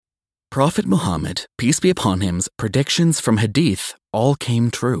Prophet Muhammad, peace be upon him's predictions from Hadith all came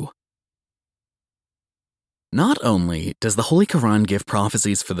true. Not only does the Holy Quran give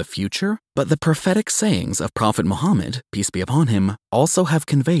prophecies for the future, but the prophetic sayings of Prophet Muhammad, peace be upon him, also have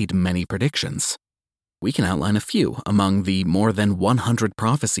conveyed many predictions. We can outline a few among the more than 100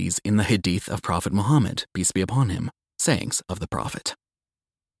 prophecies in the Hadith of Prophet Muhammad, peace be upon him, sayings of the Prophet.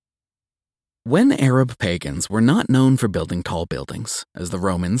 When Arab pagans were not known for building tall buildings, as the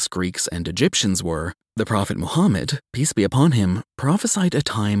Romans, Greeks, and Egyptians were, the Prophet Muhammad, peace be upon him, prophesied a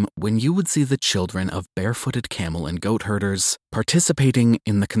time when you would see the children of barefooted camel and goat herders participating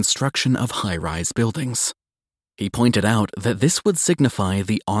in the construction of high-rise buildings. He pointed out that this would signify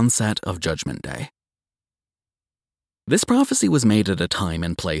the onset of Judgment Day. This prophecy was made at a time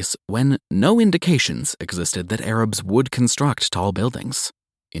and place when no indications existed that Arabs would construct tall buildings.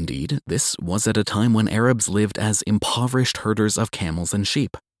 Indeed, this was at a time when Arabs lived as impoverished herders of camels and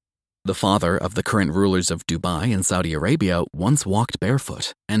sheep. The father of the current rulers of Dubai and Saudi Arabia once walked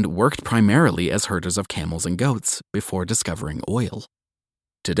barefoot and worked primarily as herders of camels and goats before discovering oil.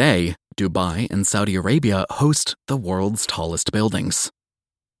 Today, Dubai and Saudi Arabia host the world's tallest buildings.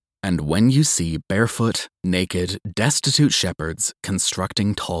 And when you see barefoot, naked, destitute shepherds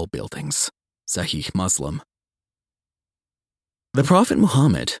constructing tall buildings, Saheeh Muslim. The Prophet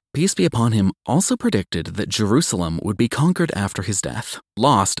Muhammad, peace be upon him, also predicted that Jerusalem would be conquered after his death,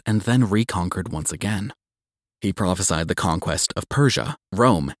 lost, and then reconquered once again. He prophesied the conquest of Persia,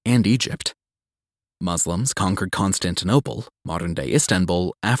 Rome, and Egypt. Muslims conquered Constantinople, modern-day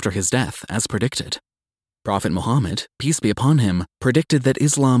Istanbul, after his death, as predicted. Prophet Muhammad, peace be upon him, predicted that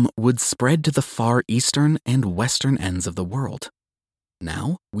Islam would spread to the far eastern and western ends of the world.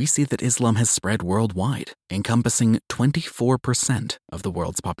 Now, we see that Islam has spread worldwide, encompassing 24% of the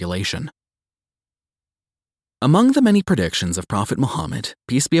world's population. Among the many predictions of Prophet Muhammad,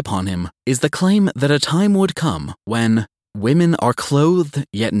 peace be upon him, is the claim that a time would come when women are clothed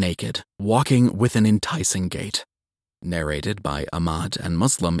yet naked, walking with an enticing gait. Narrated by Ahmad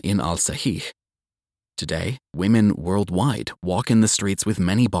Muslim in Al-Saheeh. Today, women worldwide walk in the streets with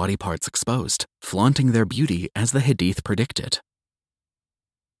many body parts exposed, flaunting their beauty as the Hadith predicted.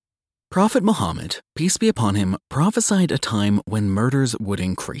 Prophet Muhammad, peace be upon him, prophesied a time when murders would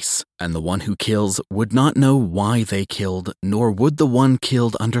increase, and the one who kills would not know why they killed, nor would the one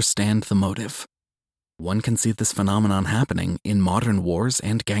killed understand the motive. One can see this phenomenon happening in modern wars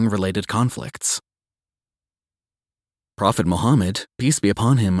and gang-related conflicts. Prophet Muhammad, peace be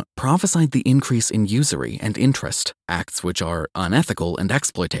upon him, prophesied the increase in usury and interest, acts which are unethical and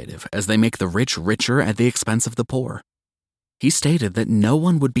exploitative as they make the rich richer at the expense of the poor. He stated that no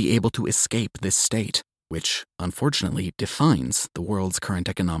one would be able to escape this state, which, unfortunately, defines the world's current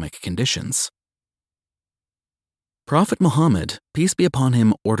economic conditions. Prophet Muhammad, peace be upon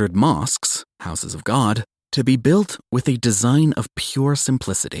him, ordered mosques, houses of God, to be built with a design of pure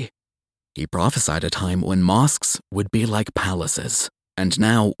simplicity. He prophesied a time when mosques would be like palaces, and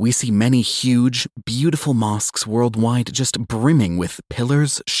now we see many huge, beautiful mosques worldwide just brimming with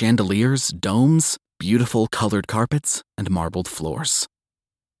pillars, chandeliers, domes, beautiful colored carpets, and marbled floors.